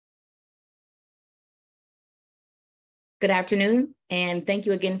Good afternoon, and thank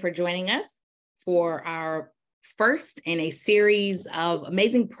you again for joining us for our first in a series of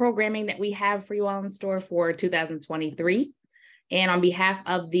amazing programming that we have for you all in store for 2023. And on behalf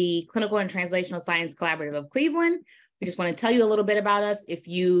of the Clinical and Translational Science Collaborative of Cleveland, we just want to tell you a little bit about us if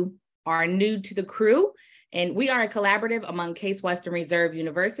you are new to the crew. And we are a collaborative among Case Western Reserve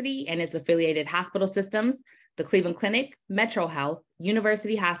University and its affiliated hospital systems, the Cleveland Clinic, Metro Health,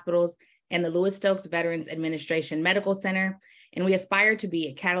 University Hospitals, and the Louis Stokes Veterans Administration Medical Center. And we aspire to be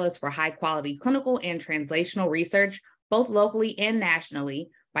a catalyst for high quality clinical and translational research, both locally and nationally,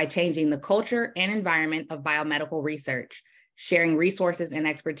 by changing the culture and environment of biomedical research, sharing resources and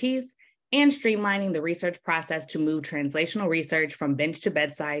expertise, and streamlining the research process to move translational research from bench to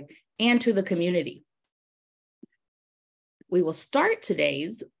bedside and to the community. We will start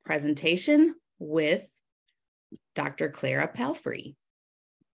today's presentation with Dr. Clara Pelfrey.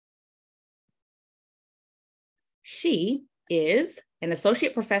 She is an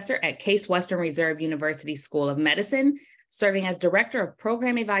associate professor at Case Western Reserve University School of Medicine, serving as director of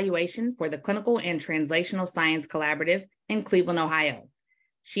program evaluation for the Clinical and Translational Science Collaborative in Cleveland, Ohio.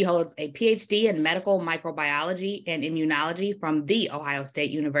 She holds a PhD in medical microbiology and immunology from The Ohio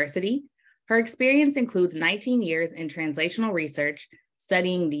State University. Her experience includes 19 years in translational research,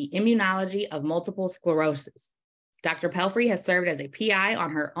 studying the immunology of multiple sclerosis. Dr. Pelfrey has served as a PI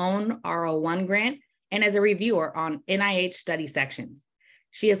on her own R01 grant and as a reviewer on NIH study sections.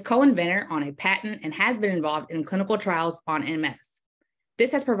 She is co-inventor on a patent and has been involved in clinical trials on MS.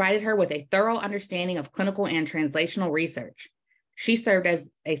 This has provided her with a thorough understanding of clinical and translational research. She served as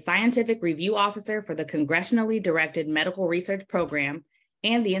a scientific review officer for the Congressionally Directed Medical Research Program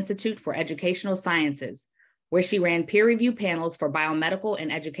and the Institute for Educational Sciences, where she ran peer review panels for biomedical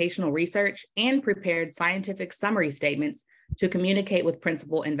and educational research and prepared scientific summary statements to communicate with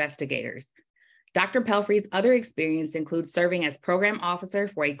principal investigators. Dr. Pelfrey's other experience includes serving as program officer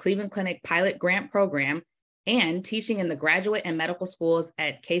for a Cleveland Clinic pilot grant program and teaching in the graduate and medical schools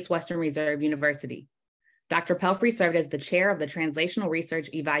at Case Western Reserve University. Dr. Pelfrey served as the chair of the Translational Research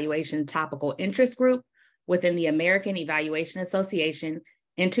Evaluation Topical Interest Group within the American Evaluation Association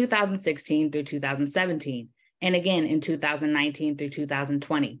in 2016 through 2017, and again in 2019 through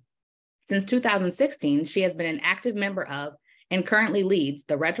 2020. Since 2016, she has been an active member of and currently leads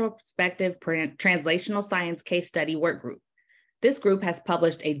the Retrospective Translational Science Case Study Work Group. This group has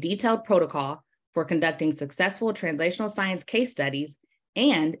published a detailed protocol for conducting successful translational science case studies,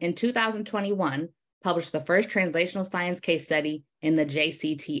 and in 2021, published the first translational science case study in the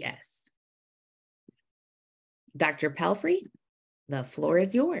JCTS. Dr. Pelfrey, the floor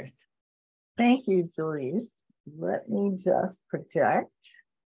is yours. Thank you, Julie. Let me just project.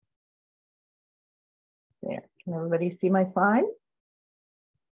 There, can everybody see my slide?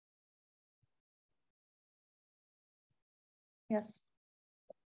 Yes.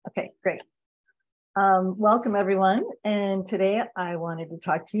 Okay, great. Welcome everyone. And today I wanted to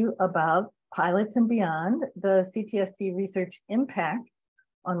talk to you about Pilots and Beyond, the CTSC research impact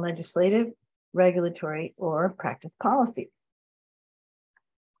on legislative, regulatory, or practice policy.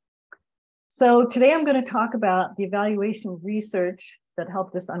 So today I'm going to talk about the evaluation research that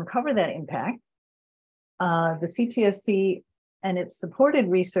helped us uncover that impact, the CTSC and its supported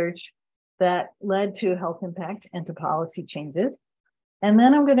research that led to health impact and to policy changes. And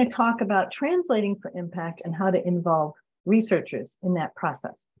then I'm going to talk about translating for impact and how to involve researchers in that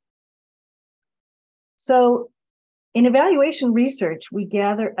process. So in evaluation research, we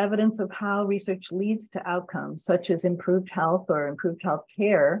gather evidence of how research leads to outcomes such as improved health or improved health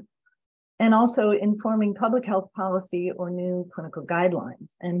care, and also informing public health policy or new clinical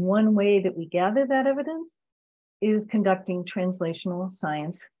guidelines. And one way that we gather that evidence is conducting translational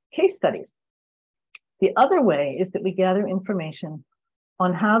science case studies. The other way is that we gather information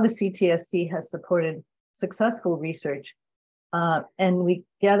on how the CTSC has supported successful research, and we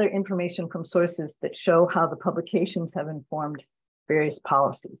gather information from sources that show how the publications have informed various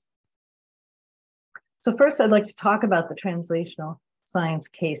policies. So first, I'd like to talk about the translational science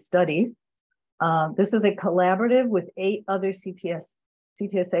case studies. This is a collaborative with 8 other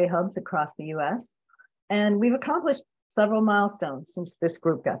CTSA hubs across the US, and we've accomplished several milestones since this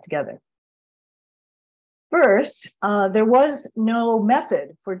group got together. First, there was no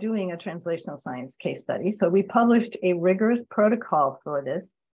method for doing a translational science case study, so we published a rigorous protocol for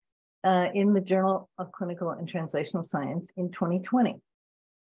this in the Journal of Clinical and Translational Science in 2020.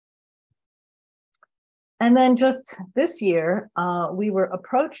 And then just this year, we were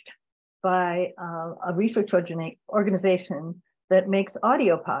approached by a research organization that makes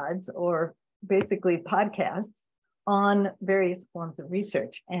audio pods, or basically podcasts, on various forms of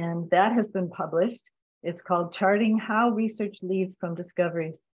research. And that has been published It's called Charting How Research Leads from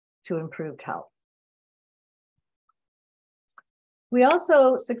Discoveries to Improved Health. We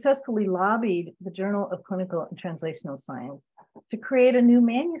also successfully lobbied the Journal of Clinical and Translational Science to create a new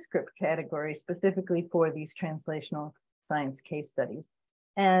manuscript category specifically for these translational science case studies.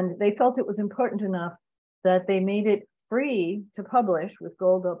 And they felt it was important enough that they made it free to publish with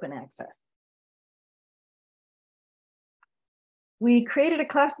gold open access. We created a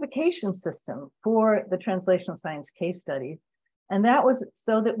classification system for the translational science case studies, and that was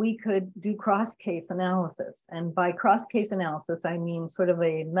so that we could do cross-case analysis. And by cross-case analysis, I mean sort of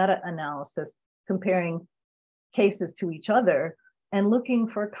a meta-analysis comparing cases to each other and looking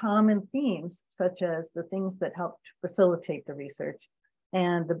for common themes, such as the things that helped facilitate the research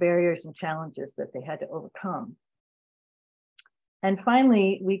and the barriers and challenges that they had to overcome. And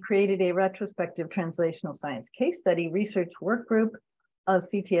finally, we created a retrospective translational science case study research work group of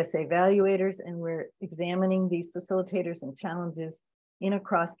CTSA evaluators, and we're examining these facilitators and challenges in a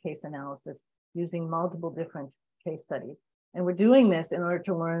cross-case analysis using multiple different case studies. And we're doing this in order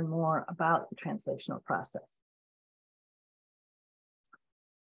to learn more about the translational process.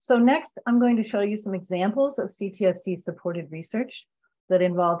 So next, I'm going to show you some examples of CTSC supported research that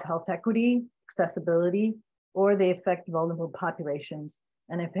involved health equity, accessibility, or they affect vulnerable populations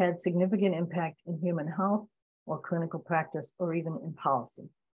and have had significant impact in human health or clinical practice or even in policy.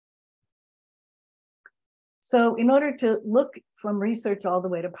 So in order to look from research all the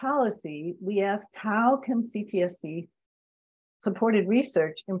way to policy, we asked how can CTSC supported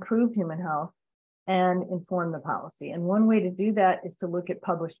research improve human health and inform the policy? And one way to do that is to look at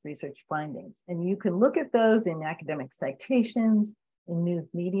published research findings. And you can look at those in academic citations, in news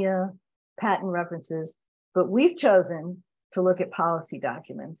media, patent references, but we've chosen to look at policy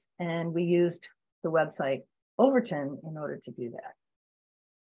documents, and we used the website Overton in order to do that.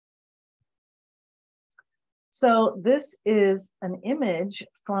 So this is an image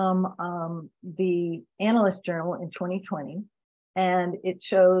from the Analyst Journal in 2020, and it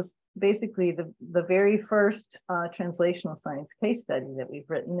shows basically the very first translational science case study that we've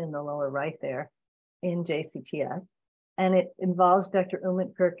written in the lower right there in JCTS, and it involves Dr.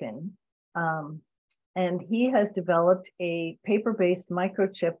 Umit Gurkin. And he has developed a paper-based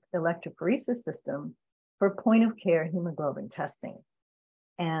microchip electrophoresis system for point-of-care hemoglobin testing.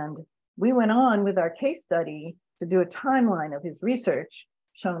 And we went on with our case study to do a timeline of his research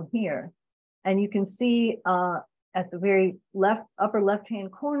shown here. And you can see at the very upper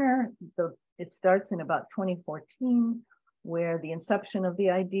left-hand corner, it starts in about 2014, where the inception of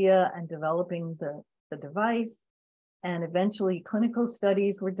the idea and developing the device. And eventually clinical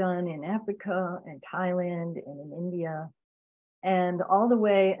studies were done in Africa and Thailand and in India, and all the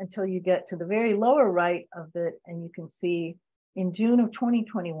way until you get to the very lower right of it. And you can see in June of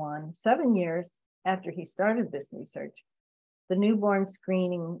 2021, 7 years after he started this research, the newborn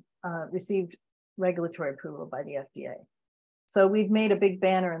screening received regulatory approval by the FDA. So we've made a big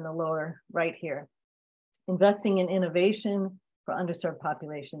banner in the lower right here. Investing in innovation for underserved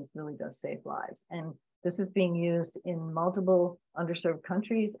populations really does save lives. And this is being used in multiple underserved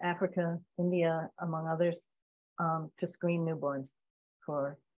countries, Africa, India, among others, to screen newborns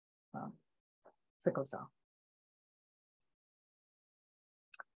for sickle cell.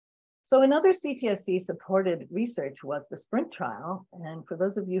 So another CTSC supported research was the SPRINT trial. And for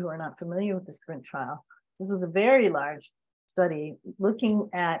those of you who are not familiar with the SPRINT trial, this was a very large study looking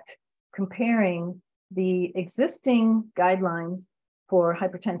at comparing the existing guidelines for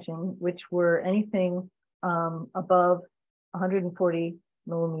hypertension, which were anything above 140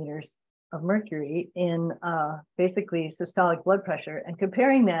 millimeters of mercury in basically systolic blood pressure, and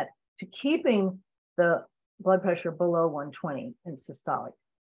comparing that to keeping the blood pressure below 120 in systolic.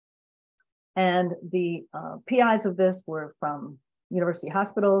 And the PIs of this were from university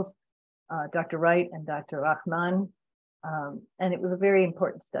hospitals, Dr. Wright and Dr. Rahman, and it was a very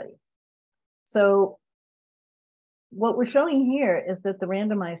important study. So what we're showing here is that the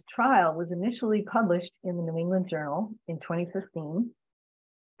randomized trial was initially published in the New England Journal in 2015.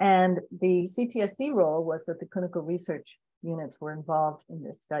 And the CTSC role was that the clinical research units were involved in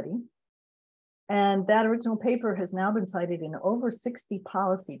this study. And that original paper has now been cited in over 60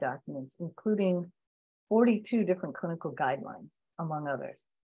 policy documents, including 42 different clinical guidelines, among others.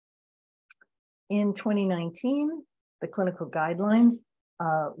 In 2019, the clinical guidelines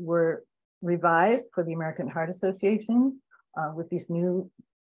were revised for the American Heart Association with these new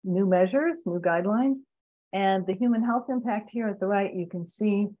measures, new guidelines. And the human health impact here at the right, you can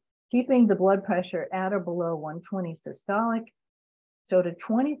see keeping the blood pressure at or below 120 systolic showed a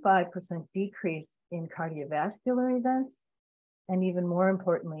 25% decrease in cardiovascular events and even more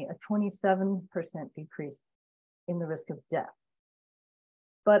importantly, a 27% decrease in the risk of death.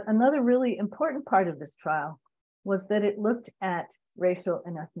 But another really important part of this trial was that it looked at racial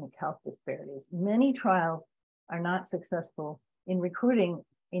and ethnic health disparities. Many trials are not successful in recruiting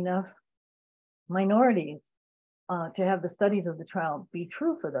enough minorities to have the studies of the trial be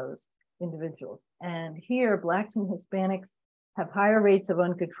true for those individuals. And here, Blacks and Hispanics have higher rates of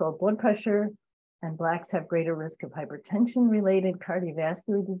uncontrolled blood pressure, and Blacks have greater risk of hypertension-related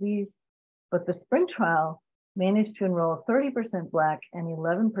cardiovascular disease. But the SPRINT trial managed to enroll 30% Black and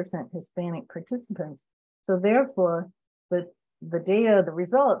 11% Hispanic participants. So therefore, the data, the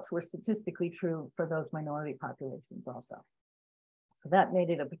results were statistically true for those minority populations also. So that made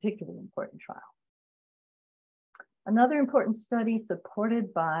it a particularly important trial. Another important study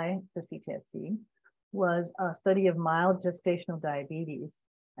supported by the CTSC was a study of mild gestational diabetes.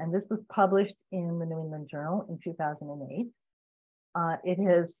 And this was published in the New England Journal in 2008. It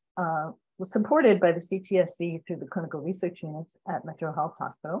was supported by the CTSC through the clinical research units at Metro Health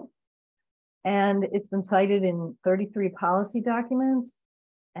Hospital. And it's been cited in 33 policy documents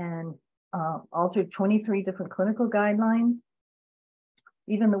and altered 23 different clinical guidelines.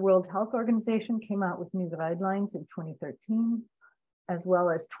 Even the World Health Organization came out with new guidelines in 2013, as well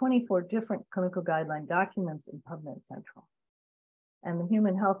as 24 different clinical guideline documents in PubMed Central. And the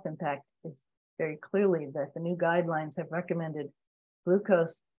human health impact is very clearly that the new guidelines have recommended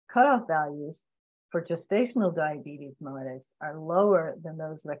glucose cutoff values for gestational diabetes mellitus are lower than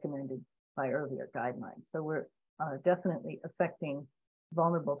those recommended by earlier guidelines. So we're definitely affecting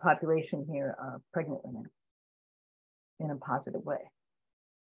vulnerable population here, pregnant women, in a positive way.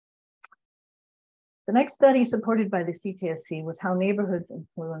 The next study supported by the CTSC was how neighborhoods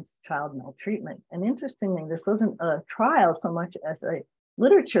influence child maltreatment. And interestingly, this wasn't a trial so much as a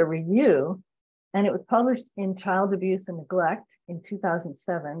literature review, and it was published in Child Abuse and Neglect in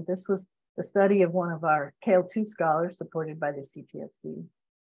 2007. This was the study of one of our KL2 scholars supported by the CTSC.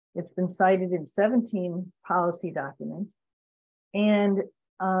 It's been cited in 17 policy documents, and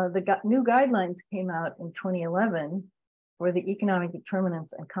the new guidelines came out in 2011 for the economic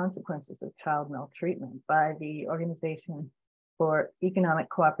determinants and consequences of child maltreatment by the Organization for Economic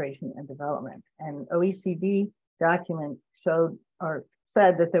Cooperation and Development. An OECD document showed or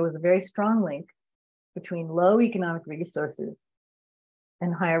said that there was a very strong link between low economic resources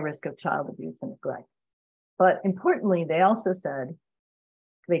and higher risk of child abuse and neglect. But importantly, they also said,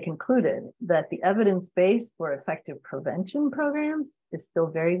 they concluded that the evidence base for effective prevention programs is still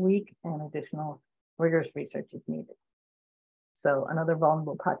very weak and additional rigorous research is needed. So another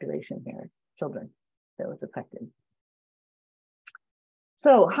vulnerable population here is children that was affected.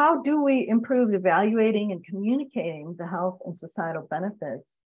 So how do we improve evaluating and communicating the health and societal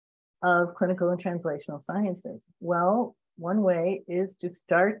benefits of clinical and translational sciences? Well, one way is to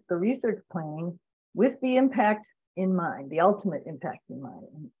start the research planning with the impact in mind, the ultimate impact in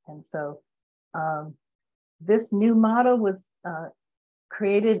mind. And so this new model was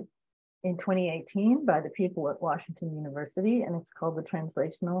created in 2018 by the people at Washington University, and it's called the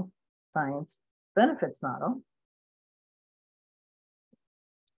Translational Science Benefits Model.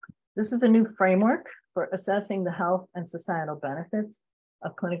 This is a new framework for assessing the health and societal benefits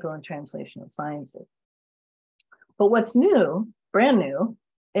of clinical and translational sciences. But what's new, brand new,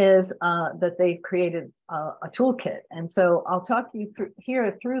 is that they've created a toolkit. And so I'll talk you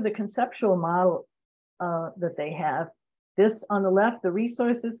through the conceptual model that they have. This on the left, the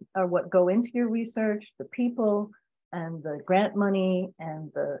resources are what go into your research, the people and the grant money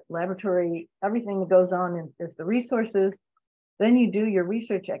and the laboratory, everything that goes on is the resources. Then you do your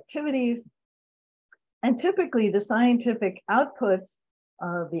research activities. And typically the scientific outputs,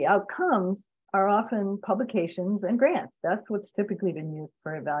 the outcomes are often publications and grants. That's what's typically been used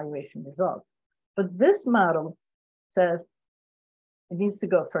for evaluation results. But this model says it needs to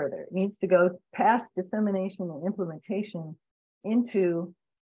go further. It needs to go past dissemination and implementation into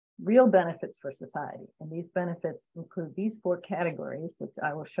real benefits for society. And these benefits include these 4 categories, which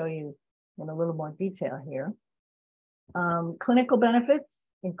I will show you in a little more detail here. Clinical benefits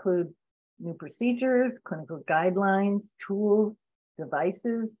include new procedures, clinical guidelines, tools,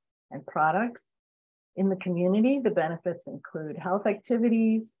 devices, and products. In the community, the benefits include health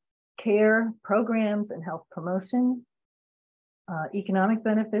activities, care, programs, and health promotion. Economic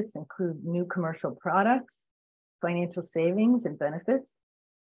benefits include new commercial products, financial savings and benefits,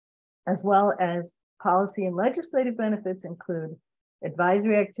 as well as policy and legislative benefits include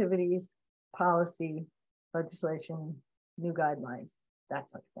advisory activities, policy, legislation, new guidelines, that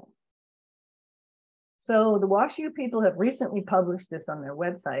sort of thing. So the WashU people have recently published this on their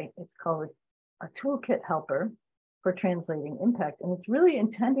website. It's called a toolkit helper. for translating impact. And it's really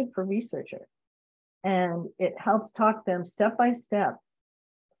intended for researchers. And it helps talk them step by step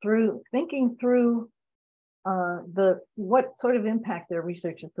through thinking through what sort of impact their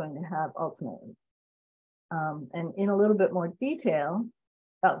research is going to have ultimately. And in a little bit more detail,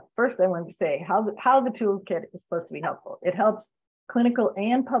 first I want to say how the toolkit is supposed to be helpful. It helps clinical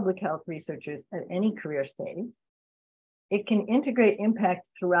and public health researchers at any career stage. It can integrate impact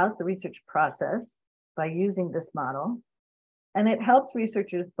throughout the research process by using this model. And it helps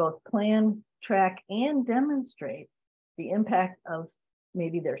researchers both plan, track, and demonstrate the impact of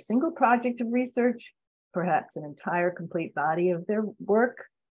maybe their single project of research, perhaps an entire complete body of their work,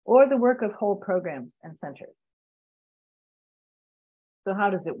 or the work of whole programs and centers. So how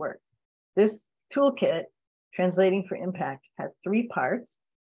does it work? This toolkit, Translating for Impact, has 3 parts.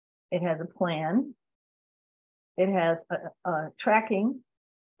 It has a plan, it has a tracking,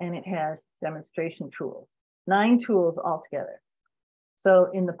 and it has demonstration tools, 9 tools altogether. So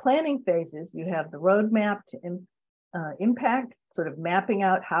in the planning phases, you have the roadmap to impact, sort of mapping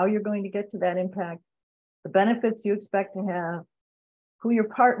out how you're going to get to that impact, the benefits you expect to have, who your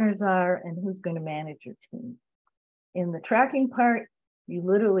partners are, and who's going to manage your team. In the tracking part, you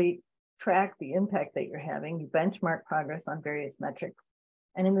literally track the impact that you're having. You benchmark progress on various metrics.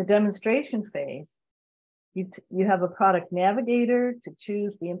 And in the demonstration phase, you have a product navigator to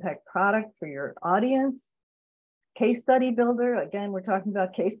choose the impact product for your audience. Case study builder, again, we're talking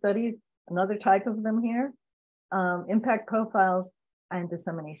about case studies, another type of them here. Impact profiles and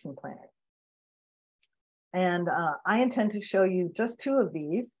dissemination planners. And I intend to show you just 2 of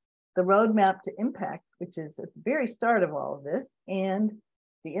these, the roadmap to impact, which is at the very start of all of this, and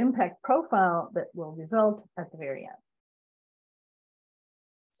the impact profile that will result at the very end.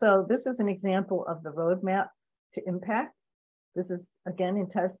 So this is an example of the roadmap to impact. This is, again,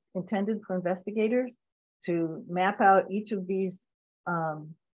 intended for investigators to map out each of these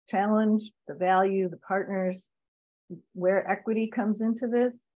challenge, the value, the partners, where equity comes into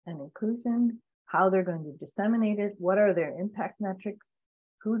this and inclusion, how they're going to disseminate it, what are their impact metrics,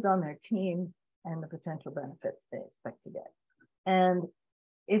 who's on their team, and the potential benefits they expect to get. And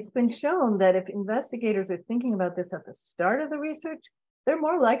it's been shown that if investigators are thinking about this at the start of the research, they're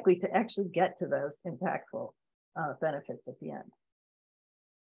more likely to actually get to those impactful benefits at the end.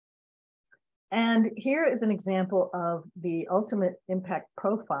 And here is an example of the ultimate impact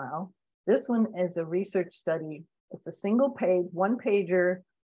profile. This one is a research study. It's a single page, 1-pager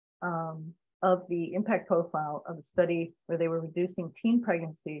of the impact profile of a study where they were reducing teen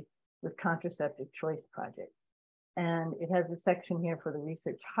pregnancy with contraceptive choice project. And it has a section here for the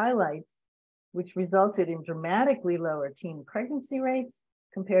research highlights, which resulted in dramatically lower teen pregnancy rates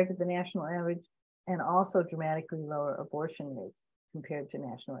compared to the national average, and also dramatically lower abortion rates compared to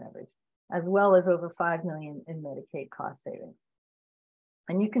national average, as well as over $5 million in Medicaid cost savings.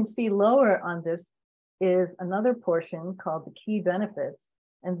 And you can see lower on this is another portion called the key benefits.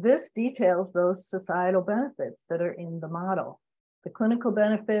 And this details those societal benefits that are in the model. The clinical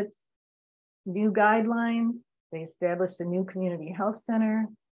benefits, new guidelines, they established a new community health center.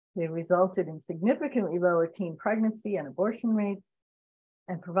 They resulted in significantly lower teen pregnancy and abortion rates,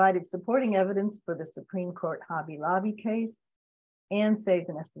 and provided supporting evidence for the Supreme Court Hobby Lobby case, and saved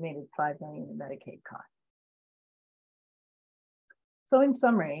an estimated $5 million in Medicaid costs. So in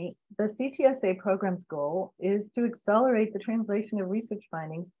summary, the CTSA program's goal is to accelerate the translation of research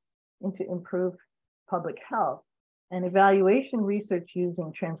findings into improved public health, and evaluation research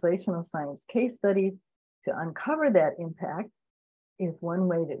using translational science case studies to uncover that impact is one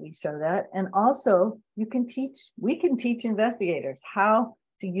way that we show that. And also we can teach investigators how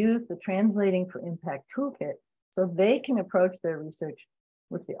to use the Translating for Impact toolkit so they can approach their research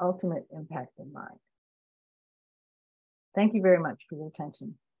with the ultimate impact in mind. Thank you very much for your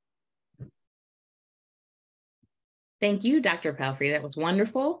attention. Thank you, Dr. Pelfrey. That was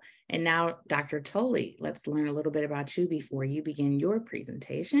wonderful. And now, Dr. Toly, let's learn a little bit about you before you begin your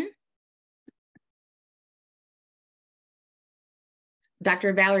presentation.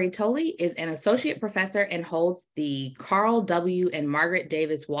 Dr. Valerie Toly is an associate professor and holds the Carl W. and Margaret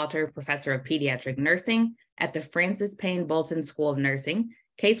Davis Walter Professor of Pediatric Nursing at the Francis Payne Bolton School of Nursing,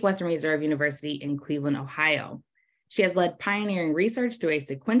 Case Western Reserve University in Cleveland, Ohio. She has led pioneering research through a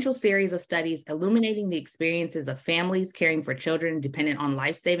sequential series of studies illuminating the experiences of families caring for children dependent on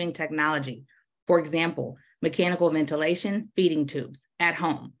life-saving technology. For example, mechanical ventilation, feeding tubes, at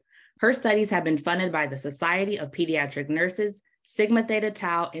home. Her studies have been funded by the Society of Pediatric Nurses, Sigma Theta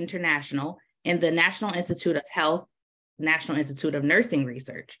Tau International, and the National Institute of Health, National Institute of Nursing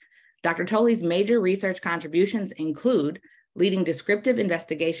Research. Dr. Toly's major research contributions include leading descriptive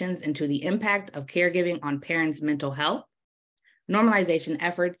investigations into the impact of caregiving on parents' mental health, normalization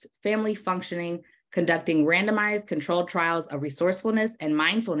efforts, family functioning, conducting randomized controlled trials of resourcefulness and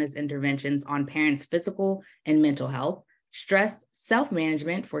mindfulness interventions on parents' physical and mental health, stress,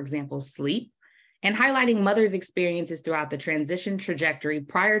 self-management, for example, sleep, and highlighting mothers' experiences throughout the transition trajectory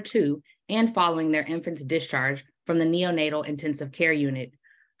prior to and following their infant's discharge from the neonatal intensive care unit.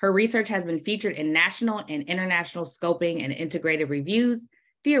 Her research has been featured in national and international scoping and integrated reviews,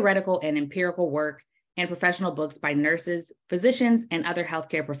 theoretical and empirical work, and professional books by nurses, physicians, and other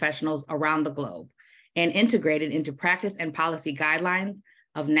healthcare professionals around the globe, and integrated into practice and policy guidelines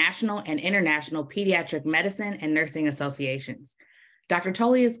of national and international pediatric medicine and nursing associations. Dr.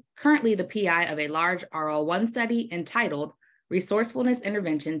 Toly is currently the PI of a large RO1 study entitled Resourcefulness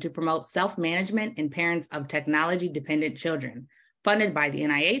Intervention to Promote Self-Management in Parents of Technology-Dependent Children, funded by the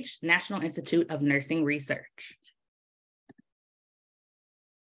NIH, National Institute of Nursing Research.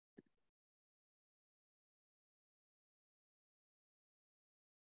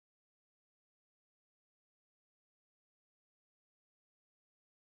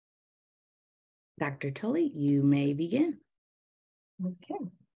 Dr. Toly, you may begin. Okay.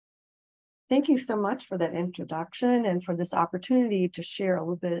 Thank you so much for that introduction and for this opportunity to share a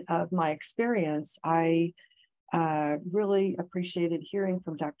little bit of my experience. I really appreciated hearing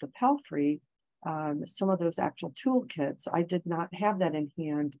from Dr. Pelfrey some of those actual toolkits. I did not have that in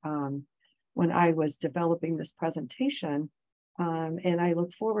hand when I was developing this presentation, and I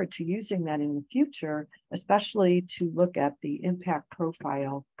look forward to using that in the future, especially to look at the impact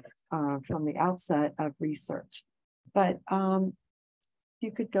profile from the outset of research. But if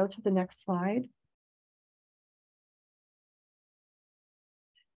you could go to the next slide.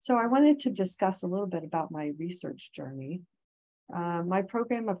 So I wanted to discuss a little bit about my research journey. My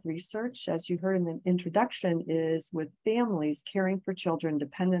program of research, as you heard in the introduction, is with families caring for children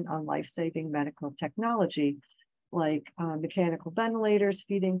dependent on life-saving medical technology, like mechanical ventilators,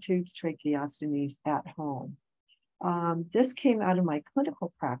 feeding tubes, tracheostomies at home. This came out of my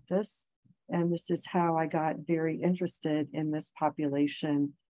clinical practice, and this is how I got very interested in this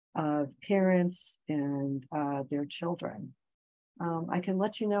population of parents and their children. I can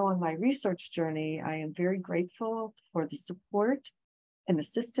let you know on my research journey, I am very grateful for the support and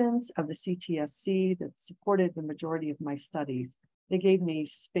assistance of the CTSC that supported the majority of my studies. They gave me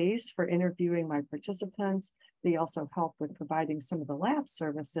space for interviewing my participants. They also helped with providing some of the lab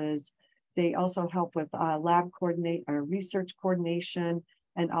services. They also help with research coordination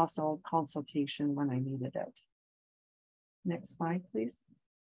and also consultation when I needed it. Next slide, please.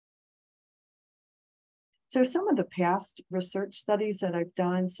 So some of the past research studies that I've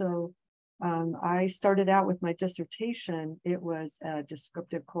done, I started out with my dissertation. It was a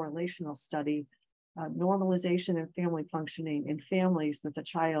descriptive correlational study, normalization and family functioning in families with a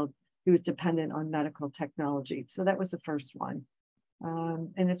child who is dependent on medical technology. So that was the first one.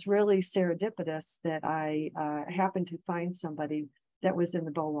 And it's really serendipitous that I happened to find somebody that was in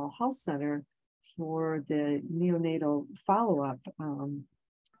the Boebel Health Center for the neonatal follow-up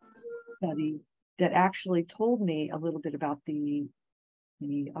study that actually told me a little bit about the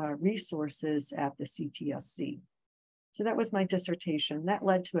resources at the CTSC. So that was my dissertation. That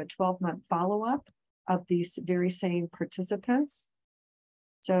led to a 12-month follow-up of these very same participants.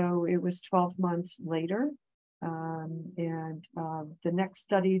 So it was 12 months later. The next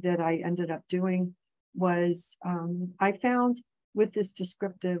study that I ended up doing was I found with this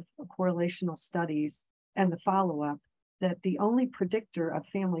descriptive correlational studies and the follow-up that the only predictor of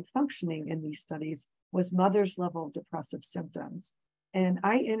family functioning in these studies was mother's level of depressive symptoms. And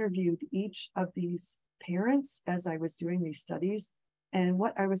I interviewed each of these parents as I was doing these studies. And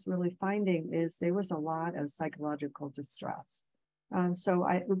what I was really finding is there was a lot of psychological distress.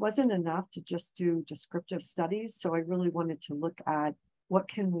 It wasn't enough to just do descriptive studies. So I really wanted to look at what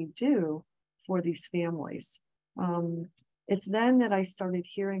can we do for these families. It's then that I started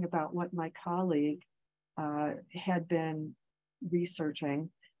hearing about what my colleague had been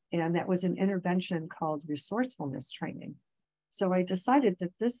researching, and that was an intervention called resourcefulness training. So I decided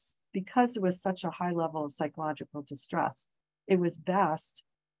that this, because it was such a high level of psychological distress, it was best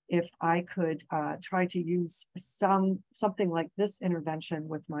if I could try to use something like this intervention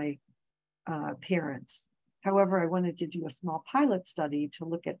with my parents. However, I wanted to do a small pilot study to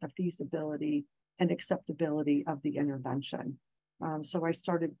look at the feasibility and acceptability of the intervention. So I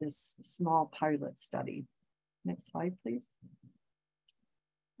started this small pilot study. Next slide, please.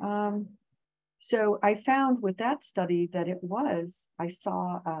 So I found with that study that I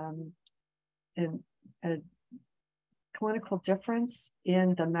saw a clinical difference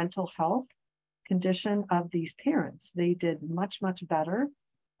in the mental health condition of these parents. They did much, much better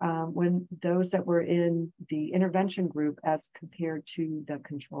when those that were in the intervention group as compared to the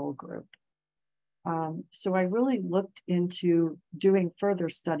control group. So I really looked into doing further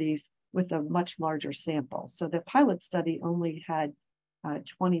studies with a much larger sample. So the pilot study only had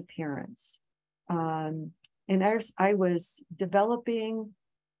 20 parents. And as I was developing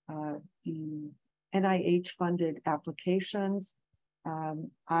the NIH-funded applications,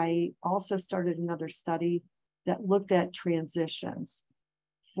 I also started another study that looked at transitions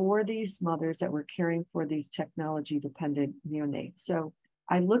for these mothers that were caring for these technology-dependent neonates. So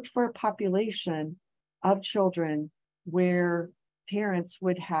I looked for a population of children where parents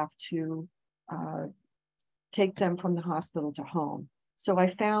would have to take them from the hospital to home. So I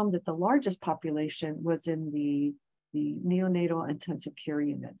found that the largest population was in the neonatal intensive care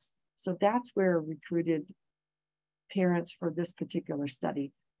units. So that's where I recruited parents for this particular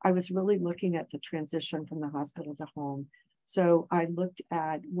study. I was really looking at the transition from the hospital to home. So I looked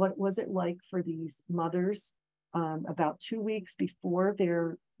at what was it like for these mothers about 2 weeks before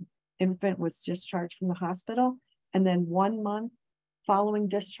their infant was discharged from the hospital, and then 1 month following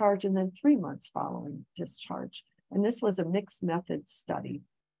discharge, and then 3 months following discharge. And this was a mixed method study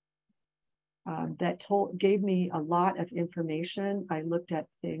that gave me a lot of information. I looked at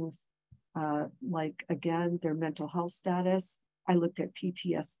things like, again, their mental health status. I looked at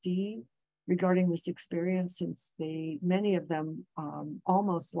PTSD regarding this experience, since many of them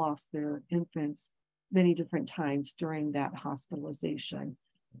almost lost their infants many different times during that hospitalization.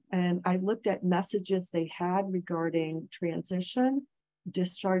 And I looked at messages they had regarding transition,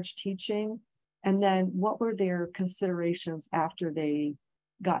 discharge teaching, and then what were their considerations after they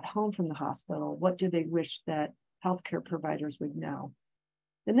got home from the hospital? What do they wish that healthcare providers would know?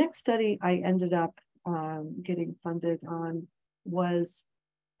 The next study I ended up getting funded on was,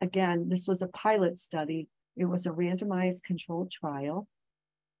 again, this was a pilot study. It was a randomized controlled trial.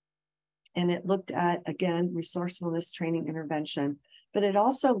 And it looked at, again, resourcefulness training intervention, but it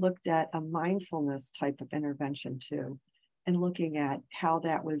also looked at a mindfulness type of intervention too, and looking at how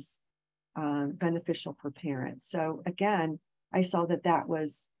that was beneficial for parents. So again, I saw that there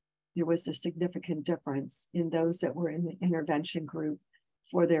was a significant difference in those that were in the intervention group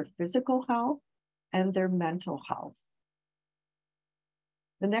for their physical health and their mental health.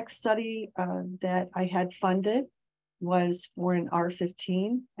 The next study that I had funded was for an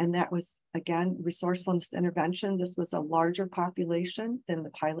R15, and that was, again, resourcefulness intervention. This was a larger population than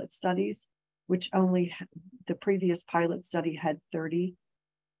the pilot studies, which the previous pilot study had 30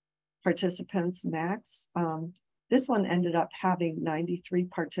 participants max. This one ended up having 93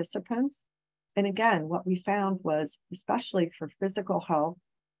 participants. And again, what we found was, especially for physical health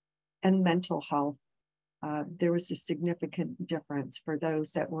and mental health, there was a significant difference for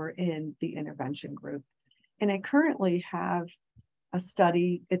those that were in the intervention group. And I currently have a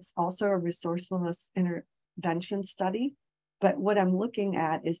study. It's also a resourcefulness intervention study. But what I'm looking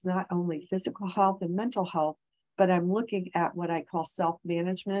at is not only physical health and mental health, but I'm looking at what I call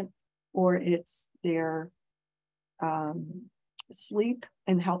self-management, or it's their sleep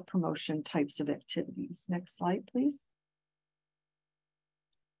and health promotion types of activities. Next slide, please.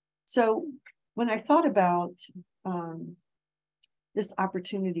 So when I thought about this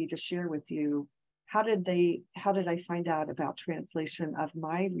opportunity to share with you, how did I find out about translation of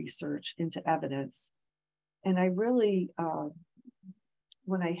my research into evidence? And I really,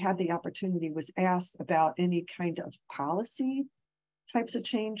 when I had the opportunity, was asked about any kind of policy types of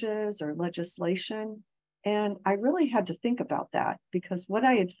changes or legislation. And I really had to think about that, because what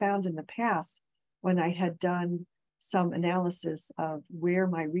I had found in the past, when I had done some analysis of where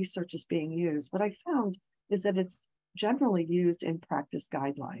my research is being used, what I found is that it's generally used in practice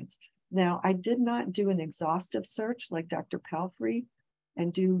guidelines. Now, I did not do an exhaustive search like Dr. Pelfrey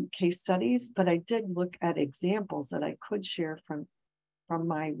and do case studies, but I did look at examples that I could share from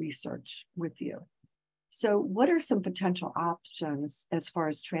my research with you. So what are some potential options as far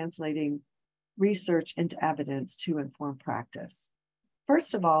as translating research into evidence to inform practice?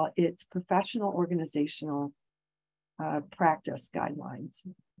 First of all, it's professional organizational practice guidelines.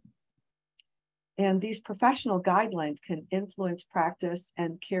 And these professional guidelines can influence practice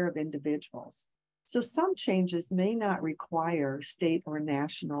and care of individuals. So some changes may not require state or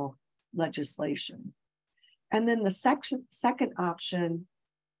national legislation. And then the second option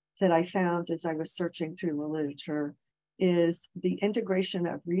that I found as I was searching through the literature is the integration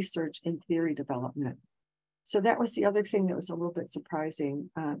of research in theory development. So that was the other thing that was a little bit surprising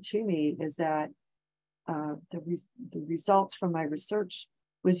to me, is that the results from my research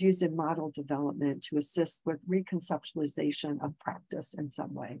was used in model development to assist with reconceptualization of practice in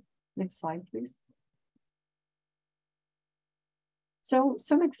some way. Next slide, please. So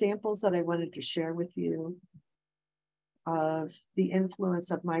some examples that I wanted to share with you of the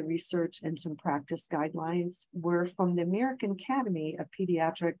influence of my research and some practice guidelines were from the American Academy of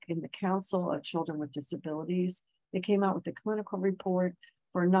Pediatric and the Council of Children with Disabilities. They came out with a clinical report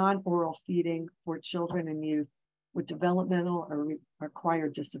for non-oral feeding for children and youth with developmental or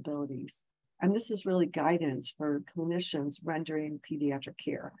acquired disabilities. And this is really guidance for clinicians rendering pediatric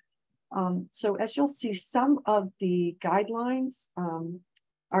care. So as you'll see, some of the guidelines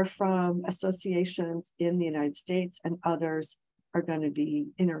are from associations in the United States, and others are going to be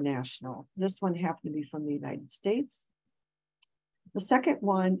international. This one happened to be from the United States. The second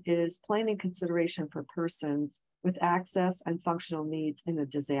one is planning consideration for persons with access and functional needs in a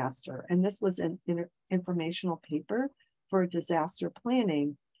disaster. And this was an informational paper for disaster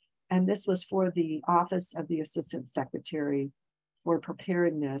planning. And this was for the Office of the Assistant Secretary for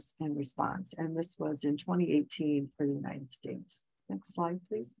Preparedness and Response. And this was in 2018 for the United States. Next slide,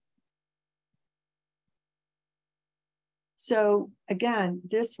 please. So again,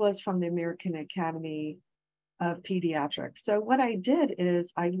 this was from the American Academy of Pediatrics. So what I did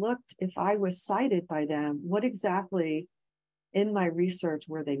is I looked, if I was cited by them, what exactly in my research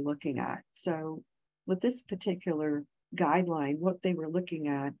were they looking at? So with this particular guideline, what they were looking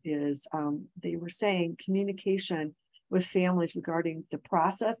at is they were saying communication with families regarding the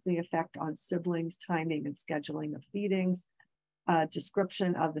process, the effect on siblings, timing and scheduling of feedings,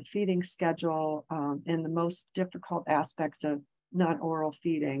 description of the feeding schedule, and the most difficult aspects of non-oral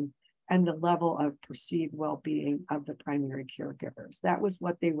feeding, and the level of perceived well-being of the primary caregivers. That was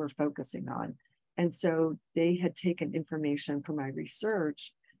what they were focusing on. And so they had taken information from my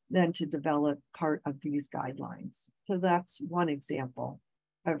research then to develop part of these guidelines. So that's one example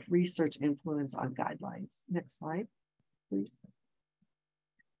of research influence on guidelines. Next slide, please.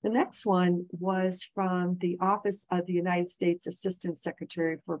 The next one was from the Office of the United States Assistant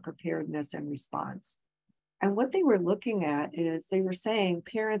Secretary for Preparedness and Response. And what they were looking at is they were saying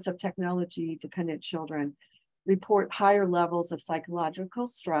parents of technology-dependent children report higher levels of psychological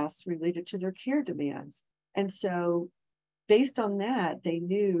stress related to their care demands. And so based on that, they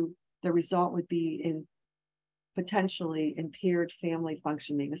knew the result would be in potentially impaired family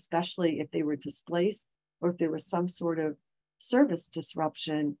functioning, especially if they were displaced or if there was some sort of service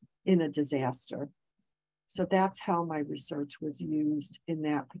disruption in a disaster. So that's how my research was used in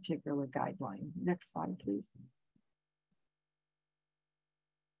that particular guideline. Next slide, please.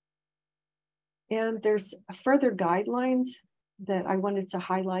 And there's further guidelines that I wanted to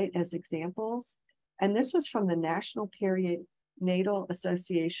highlight as examples. And this was from the National Perinatal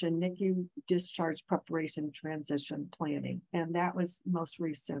Association NICU Discharge Preparation Transition Planning. And that was most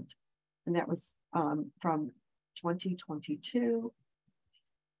recent. And that was from 2022.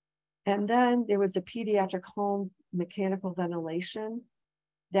 And then there was a pediatric home mechanical ventilation.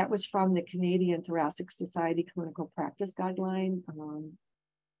 That was from the Canadian Thoracic Society Clinical Practice Guideline.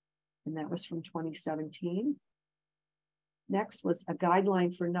 And that was from 2017. Next was a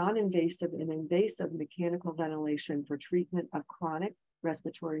guideline for non-invasive and invasive mechanical ventilation for treatment of chronic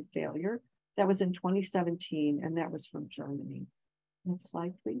respiratory failure. That was in 2017, and that was from Germany. Next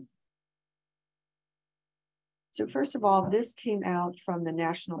slide, please. So first of all, this came out from the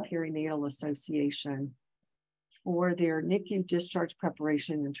National Perinatal Association for their NICU discharge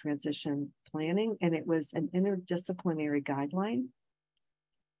preparation and transition planning, and it was an interdisciplinary guideline.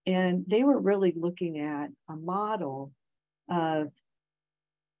 And they were really looking at a model of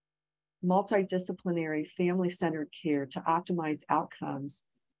multidisciplinary family-centered care to optimize outcomes.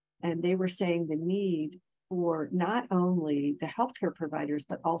 And they were saying the need for not only the healthcare providers,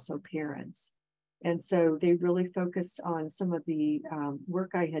 but also parents. And so they really focused on some of the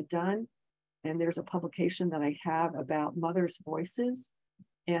work I had done. And there's a publication that I have about mothers' voices.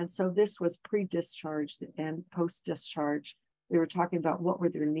 And so this was pre-discharge and post-discharge. We were talking about what were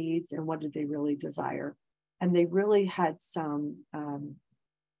their needs and what did they really desire. And they really had some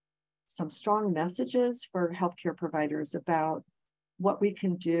strong messages for healthcare providers about what we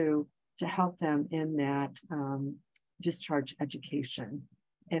can do to help them in that discharge education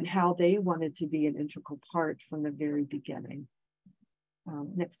and how they wanted to be an integral part from the very beginning.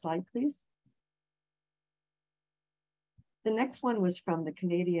 Next slide, please. The next one was from the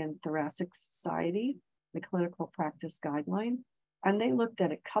Canadian Thoracic Society, the Clinical Practice Guideline, and they looked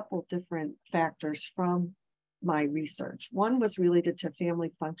at a couple different factors from my research. One was related to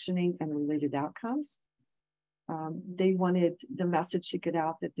family functioning and related outcomes. They wanted the message to get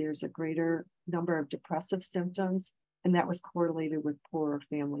out that there's a greater number of depressive symptoms, and that was correlated with poorer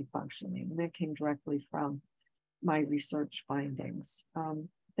family functioning. And that came directly from my research findings.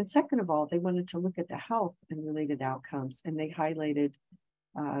 And And second of all, they wanted to look at the health and related outcomes, and they highlighted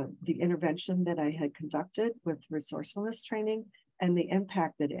the intervention that I had conducted with resourcefulness training and the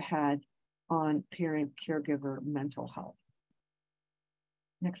impact that it had on parent caregiver mental health.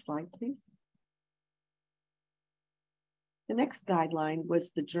 Next slide, please. The next guideline was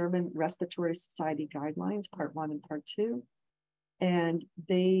the German Respiratory Society Guidelines, Part 1 and Part 2. And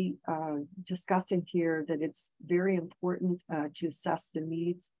they discussed in here that it's very important to assess the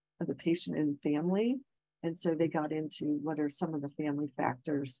needs of the patient and family. And so they got into what are some of the family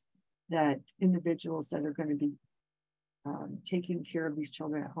factors that individuals that are going to be taking care of these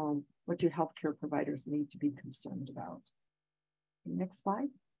children at home, what do healthcare providers need to be concerned about? Next slide.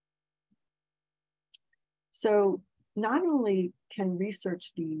 So not only can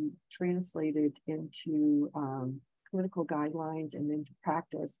research be translated into clinical guidelines and into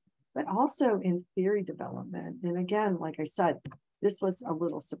practice, but also in theory development. And again, like I said, this was a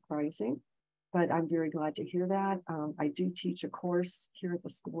little surprising, but I'm very glad to hear that. I do teach a course here at the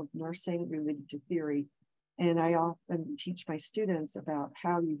School of Nursing related to theory. And I often teach my students about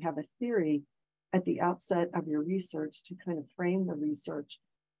how you have a theory at the outset of your research to kind of frame the research.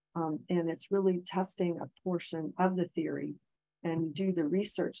 And it's really testing a portion of the theory, and you do the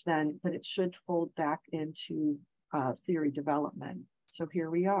research then, but it should fold back into theory development. So here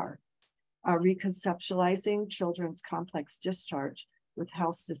we are, reconceptualizing children's complex discharge with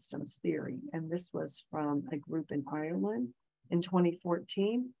health systems theory. And this was from a group in Ireland in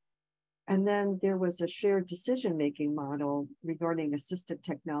 2014. And then there was a shared decision-making model regarding assistive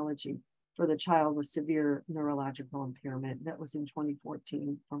technology for the child with severe neurological impairment. That was in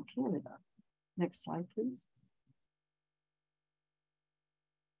 2014 from Canada. Next slide, please.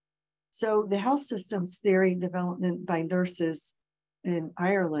 So the health systems theory development by nurses in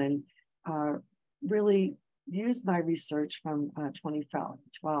Ireland really used my research from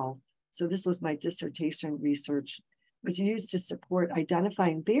 2012. So this was my dissertation research, was used to support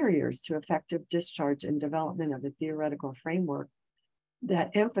identifying barriers to effective discharge and development of a theoretical framework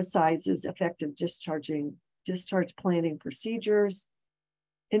that emphasizes effective discharge planning procedures,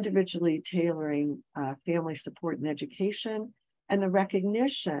 individually tailoring family support and education, and the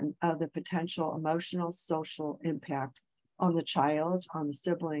recognition of the potential emotional, social impact on the child, on the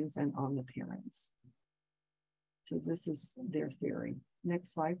siblings, and on the parents. So this is their theory.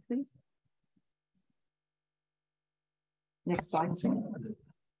 Next slide, please. Next slide, please.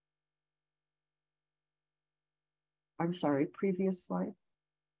 I'm sorry, previous slide.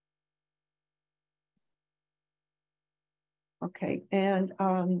 Okay, and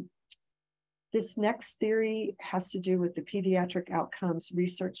this next theory has to do with the Pediatric Outcomes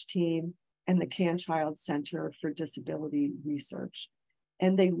Research Team and the Can Child Center for Disability Research.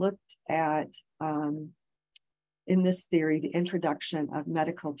 And they looked at, in this theory, the introduction of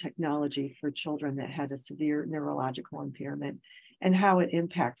medical technology for children that had a severe neurological impairment and how it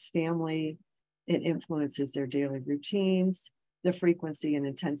impacts family. It influences their daily routines, the frequency and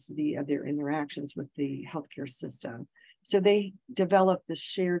intensity of their interactions with the healthcare system. So they developed this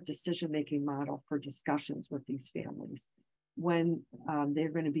shared decision-making model for discussions with these families when they're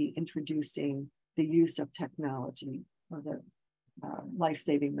going to be introducing the use of technology or the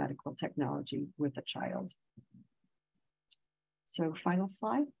life-saving medical technology with a child. So final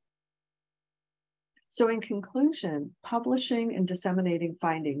slide. So in conclusion, publishing and disseminating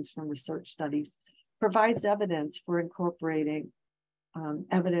findings from research studies provides evidence for incorporating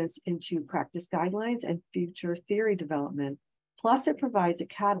evidence into practice guidelines and future theory development. Plus, it provides a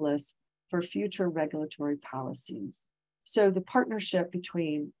catalyst for future regulatory policies. So the partnership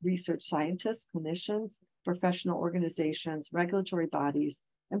between research scientists, clinicians, professional organizations, regulatory bodies,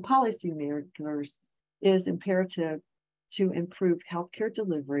 and policymakers is imperative to improve healthcare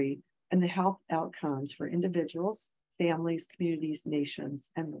delivery and the health outcomes for individuals, families, communities, nations,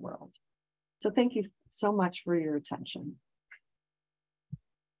 and the world. So thank you so much for your attention.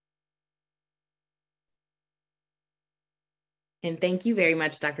 And thank you very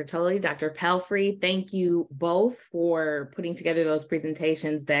much, Dr. Toly, Dr. Pelfrey. Thank you both for putting together those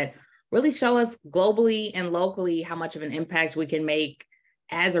presentations that really show us globally and locally how much of an impact we can make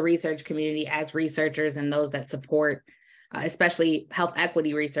as a research community, as researchers and those that support, especially health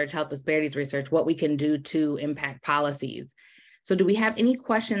equity research, health disparities research, what we can do to impact policies. So do we have any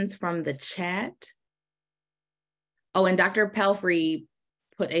questions from the chat? Oh, and Dr. Pelfrey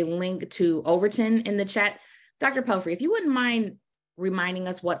put a link to Overton in the chat. Dr. Pelfrey, if you wouldn't mind reminding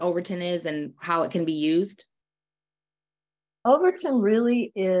us what Overton is and how it can be used. Overton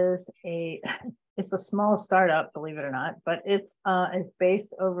really is it's a small startup, believe it or not, but it's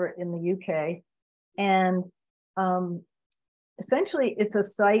based over in the UK. And essentially it's a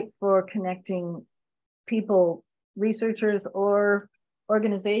site for connecting people, researchers or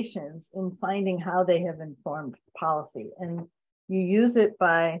organizations, in finding how they have informed policy. And you use it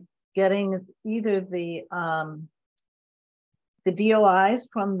by getting either the DOIs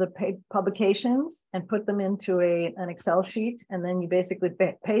from the publications and put them into an Excel sheet, and then you basically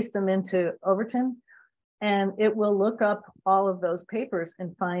paste them into Overton, and it will look up all of those papers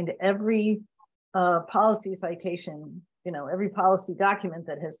and find every policy citation, every policy document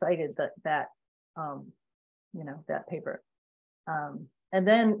that has cited that paper. And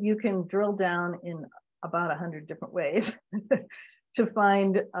then you can drill down in about 100 different ways to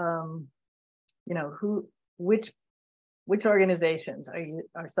find, which organizations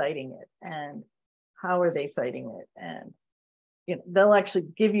are citing it, and how are they citing it, and they'll actually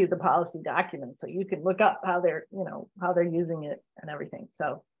give you the policy document, so you can look up how they're using it and everything.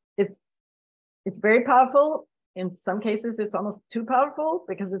 So it's very powerful. In some cases, it's almost too powerful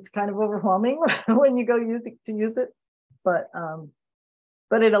because it's kind of overwhelming when you go use it. But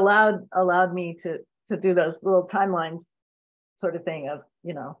it allowed me to do those little timelines sort of thing of,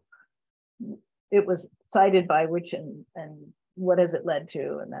 it was cited by which and what has it led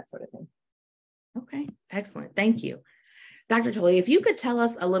to, and that sort of thing. Okay, excellent. Thank you. Dr. Toly, if you could tell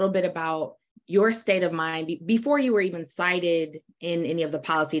us a little bit about your state of mind before you were even cited in any of the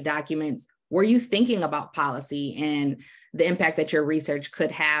policy documents. Were you thinking about policy and the impact that your research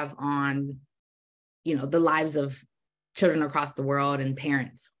could have on, the lives of children across the world and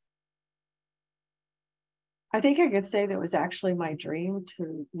parents? I think I could say that it was actually my dream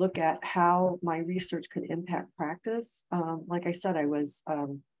to look at how my research could impact practice. Like I said, I was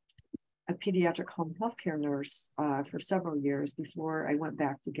a pediatric home healthcare nurse for several years before I went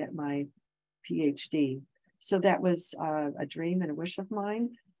back to get my PhD. So that was a dream and a wish of mine.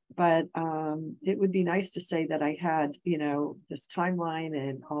 But it would be nice to say that I had, this timeline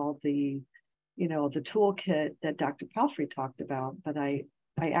and all the, the toolkit that Dr. Pelfrey talked about, but I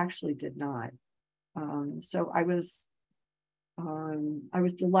actually did not. So I was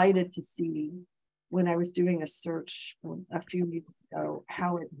delighted to see when I was doing a search a few weeks ago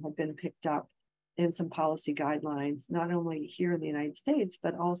how it had been picked up in some policy guidelines, not only here in the United States,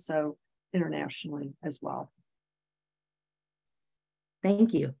 but also internationally as well.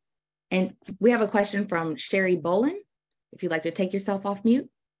 Thank you. And we have a question from Sherry Bolton. If you'd like to take yourself off mute.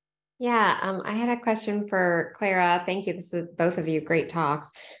 Yeah, I had a question for Clara. Thank you. This is both of you. Great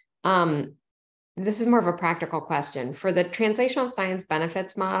talks. This is more of a practical question. For the translational science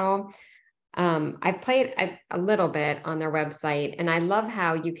benefits model, I played a little bit on their website, and I love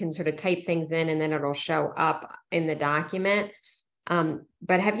how you can sort of type things in and then it'll show up in the document.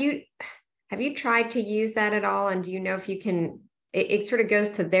 But have you tried to use that at all? And do you know if you can, it sort of goes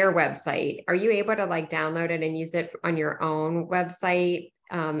to their website. Are you able to download it and use it on your own website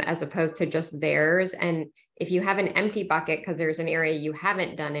as opposed to just theirs? And if you have an empty bucket because there's an area you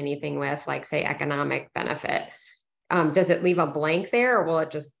haven't done anything with, like say economic benefit, does it leave a blank there, or will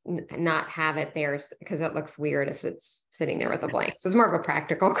it just not have it there because it looks weird if it's sitting there with a blank? So it's more of a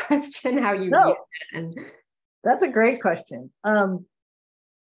practical question, how you use it. And that's a great question.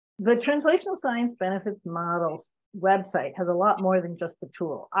 The translational science benefits models website has a lot more than just the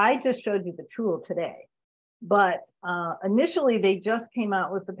tool. I just showed you the tool today, but initially they just came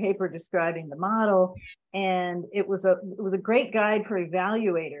out with the paper describing the model, and it was a great guide for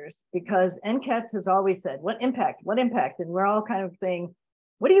evaluators, because NCATS has always said, what impact? And we're all kind of saying,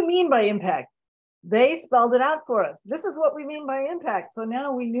 what do you mean by impact? They spelled it out for us. This is what we mean by impact. So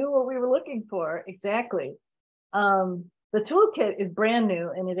now we knew what we were looking for exactly. The toolkit is brand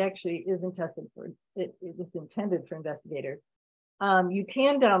new, and it actually is intended for investigators. You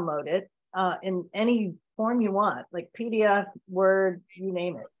can download it in any form you want, like PDF, Word, you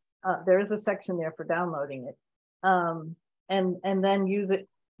name it. There is a section there for downloading it, and then use it,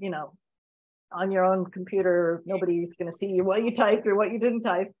 on your own computer. Nobody's going to see what you typed or what you didn't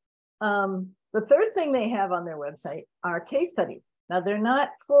type. The third thing they have on their website are case studies. Now, they're not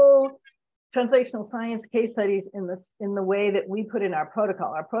full translational science case studies in the way that we put in our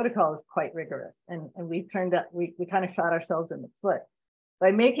protocol. Our protocol is quite rigorous, and we kind of shot ourselves in the foot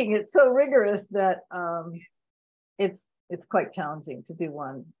by making it so rigorous that it's quite challenging to do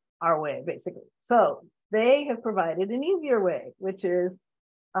one our way, basically. So they have provided an easier way, which is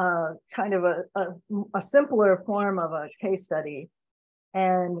kind of a simpler form of a case study,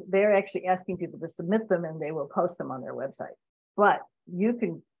 and they're actually asking people to submit them, and they will post them on their website. But you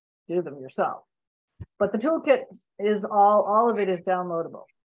can do them yourself. But the toolkit is all of it is downloadable.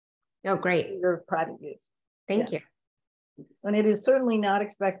 Oh, great. For your private use. Thank you. And it is certainly not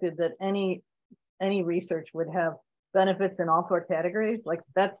expected that any research would have benefits in all 4 categories. Like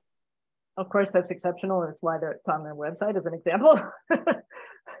that's, of course, that's exceptional. That's why it's on their website as an example.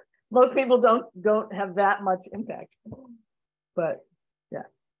 Most people don't have that much impact, but yeah.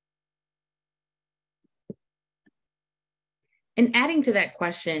 And adding to that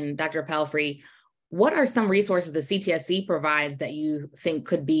question, Dr. Pelfrey, what are some resources the CTSC provides that you think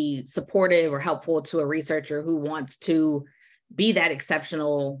could be supportive or helpful to a researcher who wants to be that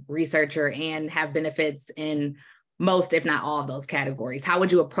exceptional researcher and have benefits in most, if not all, of those categories? How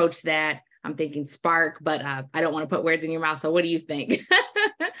would you approach that? I'm thinking Spark, but I don't want to put words in your mouth. So what do you think?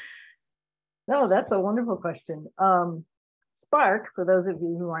 No, that's a wonderful question. Spark, for those of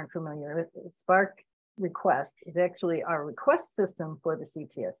you who aren't familiar, Spark Request is actually our request system for the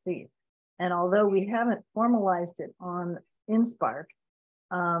CTSC. And although we haven't formalized it in Spark,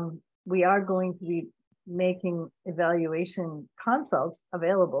 we are going to be making evaluation consults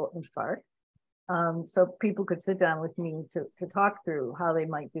available in Spark. So people could sit down with me to talk through how they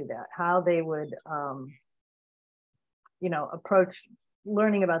might do that, how they would, approach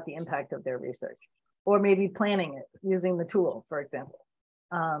learning about the impact of their research, or maybe planning it using the tool, for example,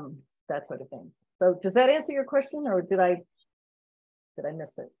 that sort of thing. So does that answer your question, or did I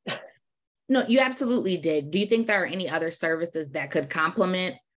miss it? No, you absolutely did. Do you think there are any other services that could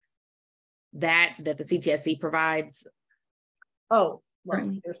complement that the CTSC provides? Oh,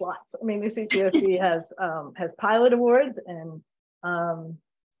 well, there's lots. I mean, the CTSC has pilot awards, and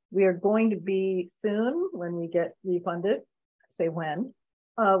we are going to be soon, when we get refunded, say when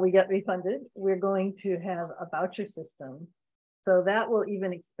we get refunded, we're going to have a voucher system. So that will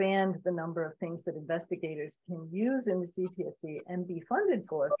even expand the number of things that investigators can use in the CTSC and be funded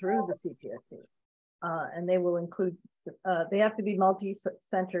for through the CTSC. And they will include, they have to be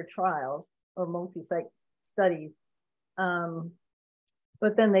multi-center trials or multi-site studies,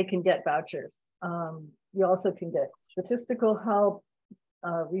 but then they can get vouchers. You also can get statistical help,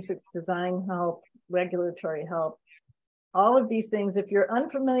 research design help, regulatory help, all of these things. If you're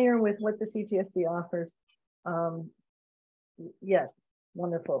unfamiliar with what the CTSC offers, yes,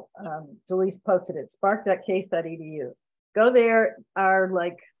 wonderful. Delise posted it, spark.case.edu. Go there, our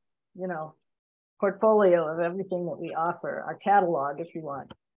portfolio of everything that we offer, our catalog, if you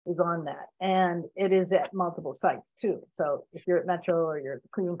want, is on that. And it is at multiple sites too. So if you're at Metro or you're at the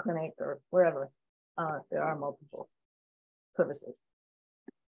Cleveland Clinic or wherever, there are multiple services.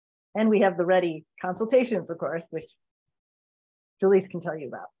 And we have the READI consultations, of course, which Delise can tell you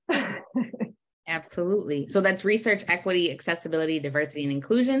about. Absolutely. So that's research, equity, accessibility, diversity, and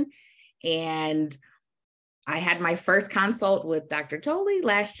inclusion. And I had my first consult with Dr. Toly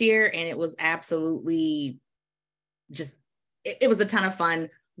last year, and it was absolutely just, it was a ton of fun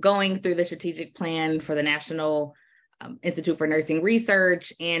going through the strategic plan for the National Institute for Nursing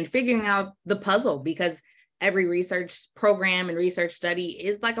Research and figuring out the puzzle, because every research program and research study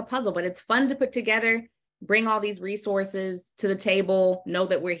is like a puzzle, but it's fun to put together, bring all these resources to the table, know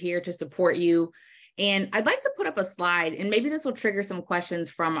that we're here to support you. And I'd like to put up a slide, and maybe this will trigger some questions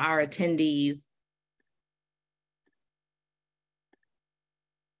from our attendees.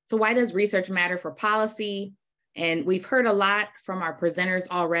 So why does research matter for policy? And we've heard a lot from our presenters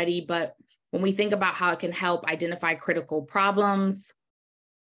already, but when we think about how it can help identify critical problems,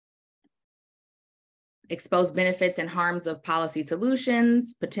 expose benefits and harms of policy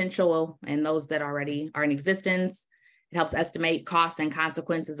solutions, potential and those that already are in existence. It helps estimate costs and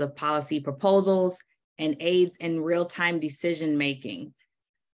consequences of policy proposals and aids in real-time decision-making.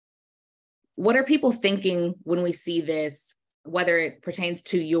 What are people thinking when we see this, whether it pertains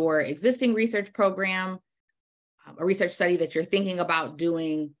to your existing research program, a research study that you're thinking about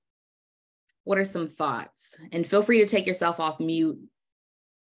doing? What are some thoughts? And feel free to take yourself off mute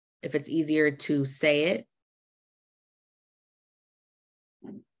if it's easier to say it.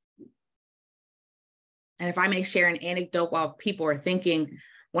 And if I may share an anecdote while people are thinking,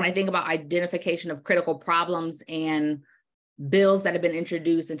 when I think about identification of critical problems and bills that have been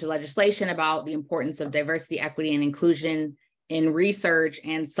introduced into legislation about the importance of diversity, equity, and inclusion in research,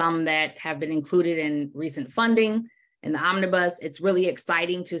 and some that have been included in recent funding in the omnibus, it's really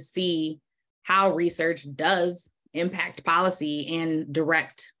exciting to see how research does impact policy and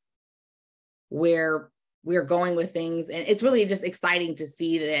direct where we're going with things. And it's really just exciting to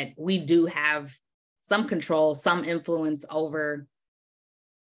see that we do have some control, some influence over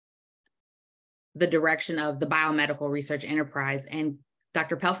the direction of the biomedical research enterprise. And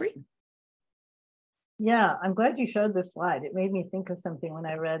Dr. Pelfrey? Yeah, I'm glad you showed this slide. It made me think of something when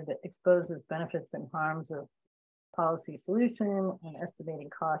I read that exposes benefits and harms of policy solution and estimating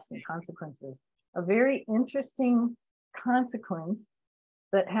costs and consequences. A very interesting consequence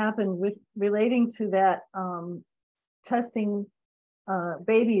that happened with relating to that testing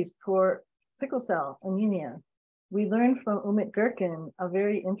babies for sickle cell anemia. We learned from Umit Gherkin a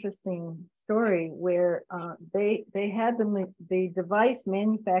very interesting story where they had the device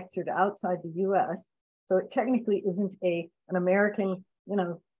manufactured outside the U.S., so it technically isn't an American,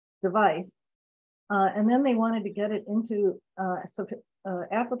 device. And then they wanted to get it into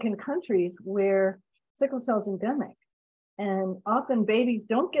African countries where sickle cell is endemic, and often babies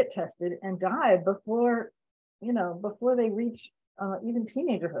don't get tested and die before they reach even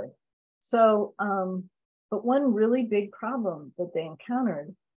teenagerhood. So, but one really big problem that they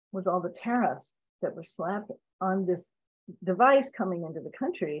encountered was all the tariffs that were slapped on this device coming into the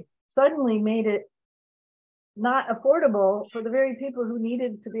country suddenly made it not affordable for the very people who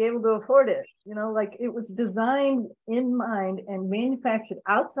needed to be able to afford it. Like it was designed in mind and manufactured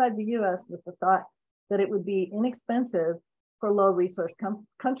outside the US with the thought that it would be inexpensive for low resource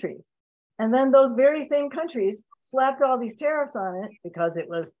countries. And then those very same countries slapped all these tariffs on it because it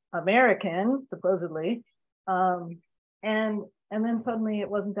was American, supposedly. And then suddenly it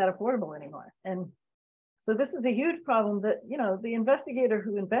wasn't that affordable anymore. And so this is a huge problem that, the investigator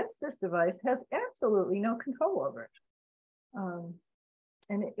who invents this device has absolutely no control over.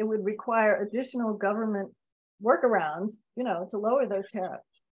 And it would require additional government workarounds, to lower those tariffs.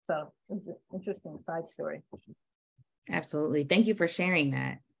 So it's an interesting side story. Absolutely. Thank you for sharing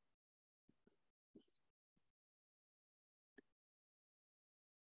that.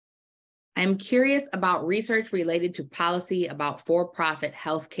 I'm curious about research related to policy about for-profit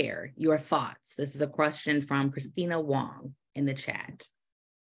healthcare. Your thoughts? This is a question from Christina Wong in the chat.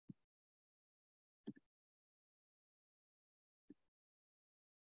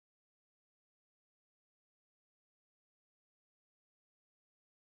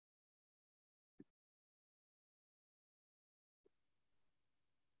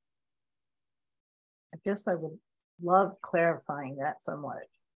 I guess I would love clarifying that somewhat.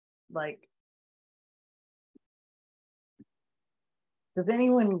 Like, does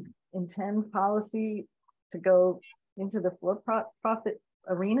anyone intend policy to go into the for-profit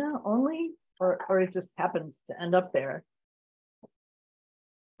arena only, or it just happens to end up there?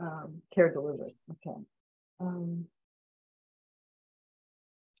 Care delivery. Okay.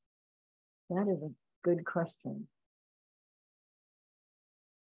 That is a good question.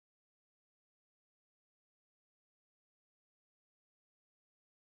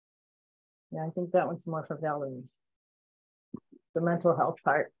 Yeah, I think that one's more for Valerie. The mental health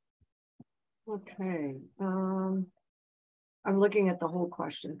part. Okay. I'm looking at the whole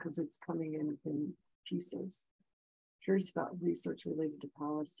question because it's coming in pieces. Curious about research related to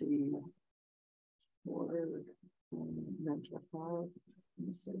policy for mental health.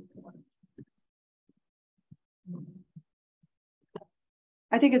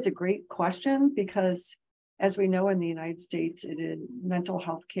 I think it's a great question because, as we know, in the United States, mental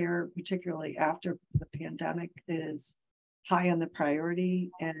health care, particularly after the pandemic, is high on the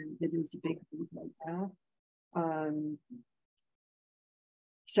priority, and it is a big thing right now.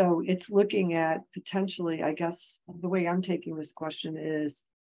 So it's looking at potentially, I guess, the way I'm taking this question is,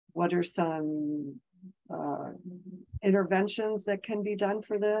 what are some interventions that can be done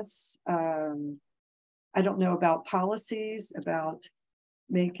for this? I don't know about policies, about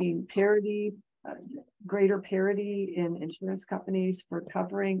making parity, greater parity in insurance companies for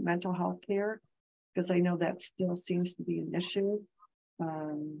covering mental health care, because I know that still seems to be an issue.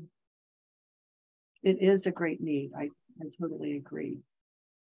 It is a great need. I totally agree.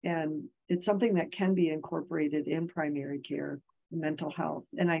 And it's something that can be incorporated in primary care, mental health.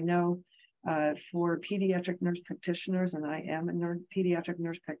 And I know for pediatric nurse practitioners, and I am a pediatric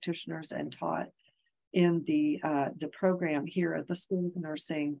nurse practitioner and taught in the program here at the School of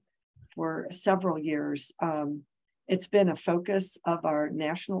Nursing for several years. It's been a focus of our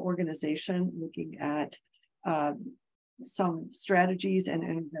national organization, looking at some strategies and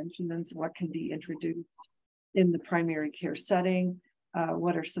interventions, what can be introduced in the primary care setting,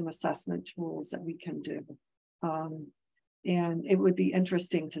 what are some assessment tools that we can do. And it would be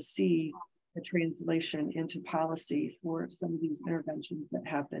interesting to see the translation into policy for some of these interventions that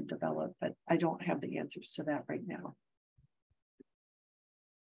have been developed, but I don't have the answers to that right now.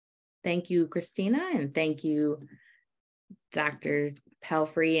 Thank you, Christina, and thank you, Drs.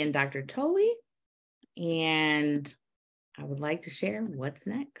 Pelfrey and Dr. Toly. And I would like to share what's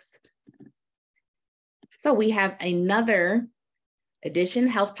next. So we have another edition,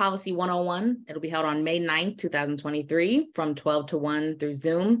 Health Policy 101. It'll be held on May 9th, 2023 from 12 to 1 through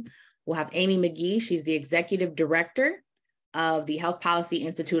Zoom. We'll have Amy McGee. She's the Executive Director of the Health Policy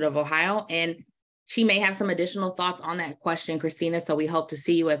Institute of Ohio. And she may have some additional thoughts on that question, Christina. So we hope to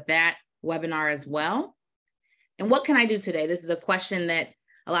see you at that webinar as well. And what can I do today? This is a question that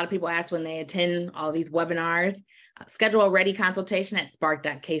a lot of people ask when they attend all these webinars. Schedule a READI consultation at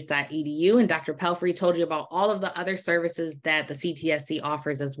spark.case.edu. And Dr. Pelfrey told you about all of the other services that the CTSC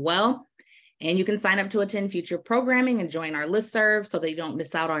offers as well. And you can sign up to attend future programming and join our listserv so that you don't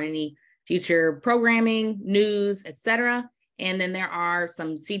miss out on any future programming, news, etc. And then there are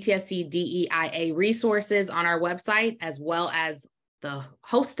some CTSC DEIA resources on our website, as well as the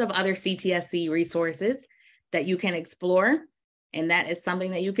host of other CTSC resources that you can explore. And that is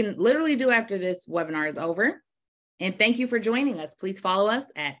something that you can literally do after this webinar is over. And thank you for joining us. Please follow us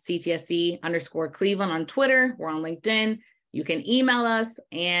at CTSC_Cleveland on Twitter. We're on LinkedIn. You can email us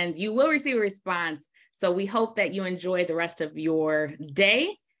and you will receive a response. So we hope that you enjoy the rest of your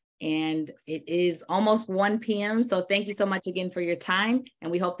day. And it is almost 1 p.m. So thank you so much again for your time.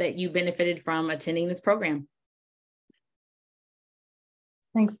 And we hope that you benefited from attending this program.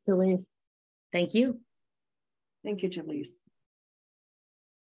 Thanks, Jalise. Thank you. Thank you, Jalise.